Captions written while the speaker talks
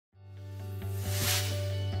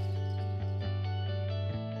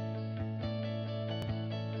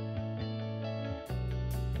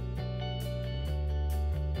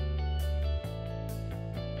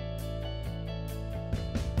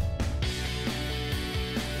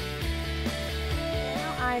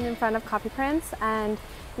I'm in front of Coffee Prince, and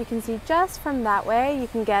you can see just from that way you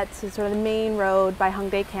can get to sort of the main road by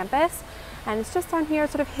Hongdae campus, and it's just down here,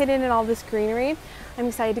 sort of hidden in all this greenery. I'm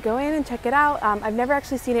excited to go in and check it out. I've never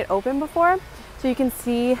actually seen it open before, so you can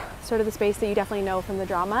see sort of the space that you definitely know from the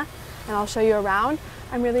drama, and I'll show you around.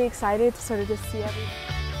 I'm really excited to sort of just see everything.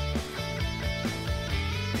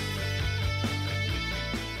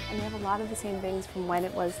 And they have a lot of the same things from when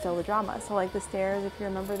it was still the drama. So like the stairs, if you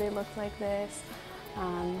remember, they looked like this.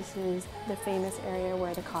 This is the famous area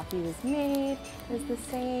where the coffee was made, is the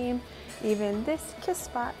same. Even this kiss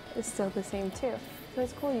spot is still the same too. So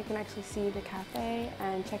it's cool, you can actually see the cafe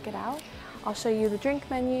and check it out. I'll show you the drink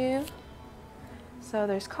menu. So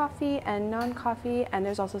there's coffee and non-coffee, and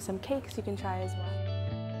there's also some cakes you can try as well.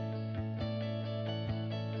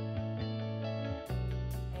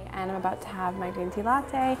 And I'm about to have my green tea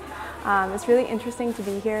latte. It's really interesting to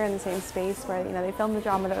be here in the same space where they filmed the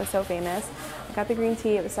drama that was so famous. I got the green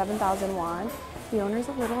tea, it was 7,000 won. The owner's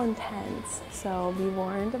a little intense, so be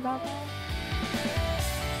warned about that.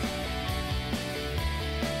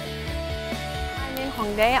 I'm in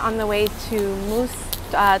Hongdae on the way to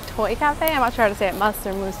Mustoy Cafe. I'm not sure how to say it, Must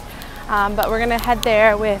or Moose. But we're gonna head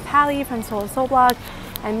there with Hallie from Seoul Blog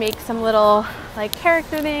and make some little like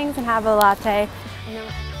character things and have a latte. And then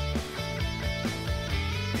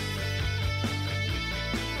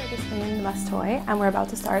named Mustoy, and we're about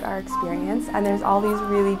to start our experience, and there's all these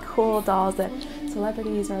really cool dolls that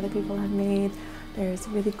celebrities or other people have made. There's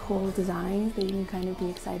really cool designs that you can kind of be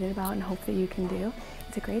excited about and hope that you can do.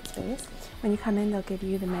 It's a great space. When you come in, they'll give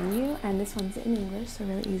you the menu, and this one's in English, so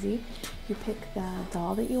really easy. You pick the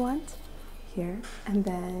doll that you want here, and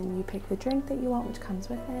then you pick the drink that you want, which comes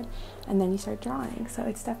with it, and then you start drawing. So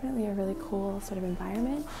it's definitely a really cool sort of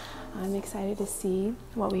environment. I'm excited to see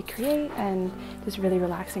what we create, and just really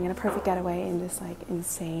relaxing and a perfect getaway in this like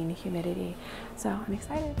insane humidity. So I'm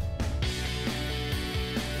excited.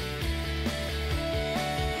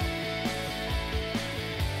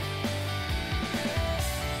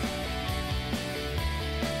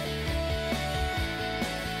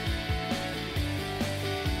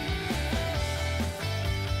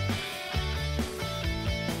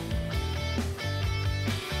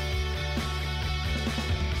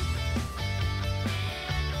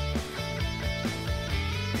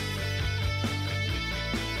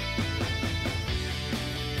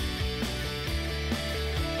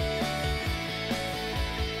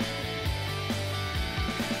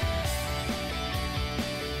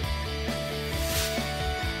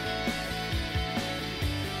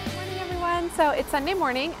 So it's Sunday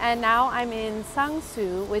morning, and now I'm in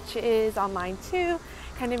Sangsu, which is on line 2,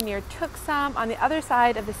 kind of near Tuksam, on the other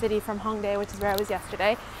side of the city from Hongdae, which is where I was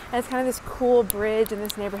yesterday. And it's kind of this cool bridge in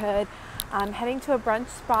this neighborhood. I'm heading to a brunch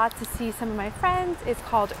spot to see some of my friends. It's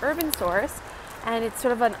called Urban Source, and it's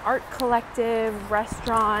sort of an art collective,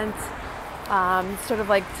 restaurant, sort of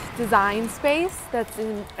like design space that's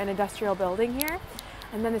in an industrial building here.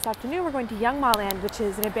 And then this afternoon we're going to Yongma Land, which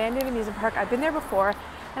is an abandoned amusement park. I've been there before,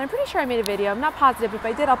 and I'm pretty sure I made a video. I'm not positive, but if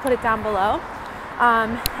I did, I'll put it down below.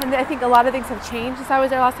 And I think a lot of things have changed since I was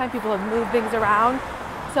there last time. People have moved things around,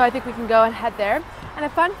 so I think we can go and head there. And a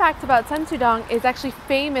fun fact about Seoul is actually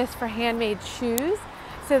famous for handmade shoes,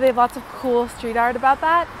 so they have lots of cool street art about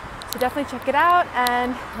that. So definitely check it out,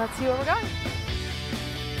 and let's see where we're going.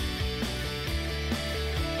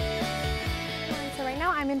 So right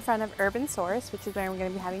now I'm in front of Urban Source, which is where I'm going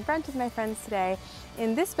to be having brunch with my friends today.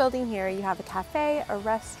 In this building here, you have a cafe, a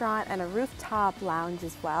restaurant, and a rooftop lounge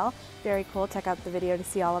as well. Very cool. Check out the video to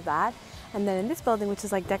see all of that. And then in this building, which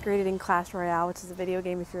is like decorated in Clash Royale, which is a video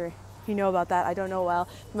game if you know about that. I don't know well,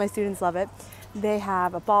 but my students love it. They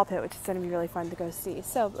have a ball pit, which is going to be really fun to go see.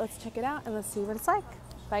 So let's check it out and let's see what it's like.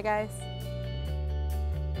 Bye guys.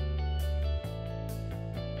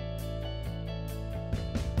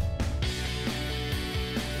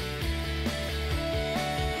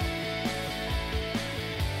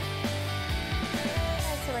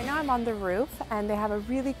 I'm on the roof, and they have a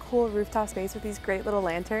really cool rooftop space with these great little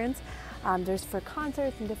lanterns. There's for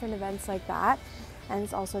concerts and different events like that, and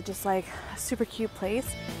it's also just like a super cute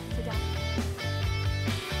place.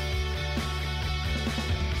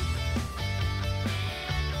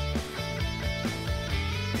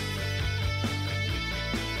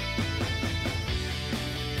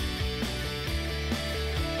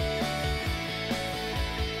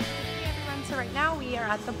 So right now we are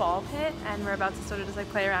at the ball pit, and we're about to sort of just like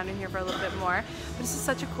play around in here for a little bit more. But this is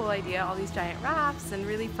such a cool idea, all these giant rafts, and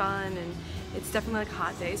really fun, and it's definitely like a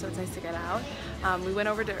hot day, so it's nice to get out. We went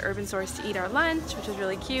over to Urban Source to eat our lunch, which was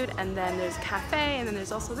really cute, and then there's a cafe, and then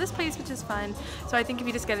there's also this place, which is fun. So I think if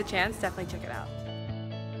you just get a chance, definitely check it out.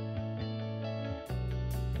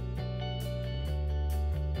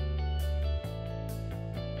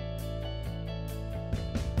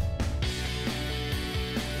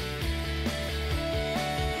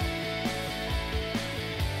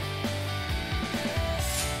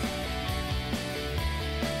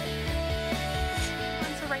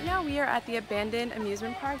 we are at the abandoned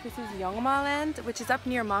amusement park. This is Yongma Land, which is up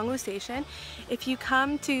near Mangu Station. If you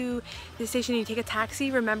come to the station and you take a taxi,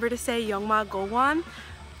 remember to say Yongma Gowon,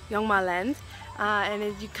 Yongma Land. And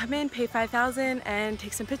if you come in, pay 5,000 and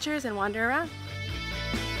take some pictures and wander around.